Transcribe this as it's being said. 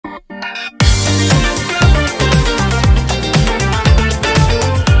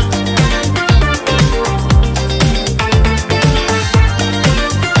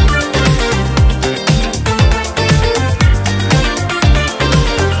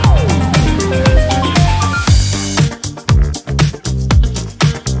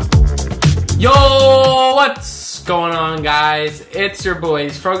going on, guys? It's your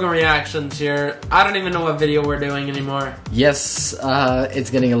boys, Frogan Reactions here. I don't even know what video we're doing anymore. Yes, it's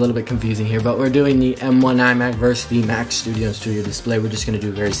getting a little bit confusing here, but we're doing the M1 iMac versus the Mac Studio and Studio Display. We're just going to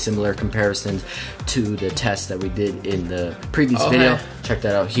do very similar comparisons to the test that we did in the previous video. Check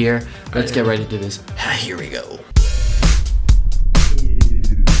that out here. Let's get ready to do this. Here we go.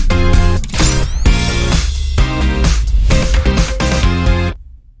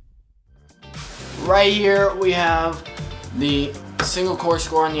 Right here we have the single core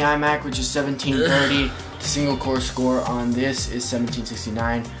score on the iMac, which is 1730. The single core score on this is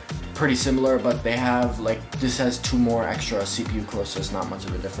 1769. Pretty similar, but they have, like, this has 2 more extra CPU cores, so it's not much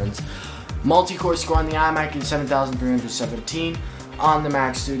of a difference. Multi-core score on the iMac is 7317. On the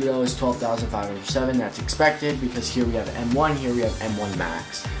Mac Studio is 12,507. That's expected because here we have M1, here we have M1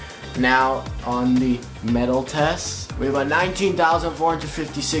 Max. Now, on the metal tests, we have a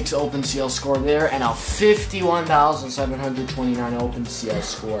 19,456 OpenCL score there and a 51,729 OpenCL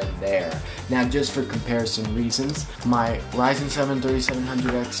score there. Now, just for comparison reasons, my Ryzen 7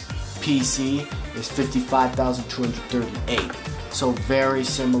 3700X PC is 55,238. So very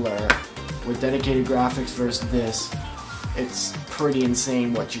similar with dedicated graphics versus this. It's pretty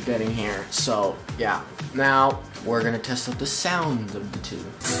insane what you're getting here. So, yeah. Now, we're gonna test out the sounds of the two.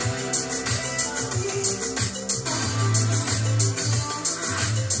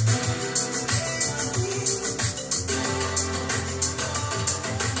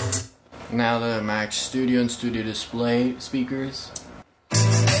 Now the Mac Studio and Studio Display speakers.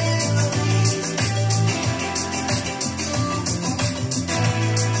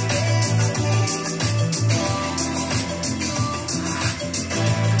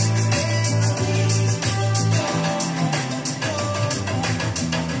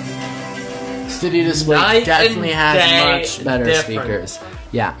 Studio Display definitely has much better speakers.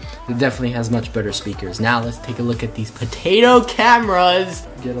 Yeah, it definitely has much better speakers. Now let's take a look at these potato cameras.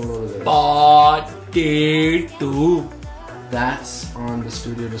 Get a load of this. Potato. That's on the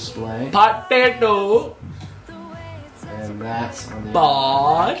Studio Display. Potato. And that's on the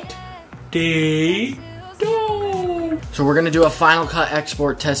potato. So we're gonna do a Final Cut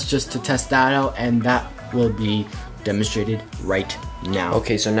export test just to test that out, and that will be demonstrated right now.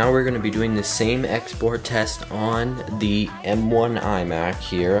 Okay, so now we're going to be doing the same export test on the M1 iMac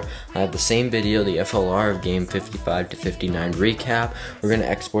here. I have the same video, the FLR of game 55 to 59 recap. We're going to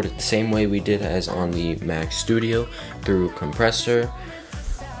export it the same way we did as on the Mac Studio through compressor.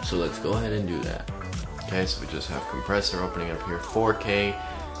 So let's go ahead and do that. Okay, so we just have compressor opening up here, 4K,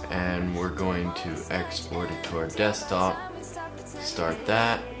 and we're going to export it to our desktop. Start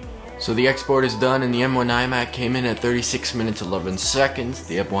that. So the export is done, and the M1 iMac came in at 36 minutes 11 seconds.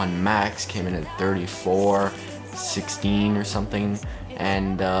 The M1 Max came in at 34:16 or something,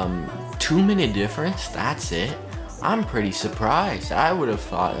 and 2-minute difference. That's it. I'm pretty surprised. I would have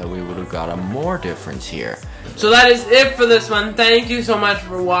thought that we would have got a more difference here. So that is it for this one. Thank you so much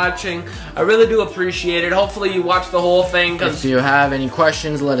for watching. I really do appreciate it. Hopefully you watched the whole thing. If you have any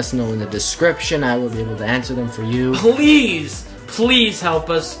questions, let us know in the description. I will be able to answer them for you. Please help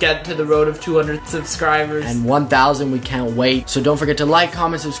us get to the road of 200 subscribers. And 1,000, we can't wait. So don't forget to like,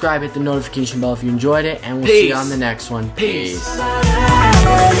 comment, subscribe, hit the notification bell if you enjoyed it, and we'll see you on the next one. Peace. Time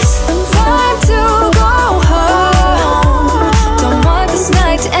to go home. Don't want this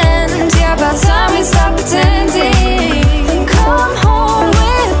night to end. Yeah, by the time we stop pretending.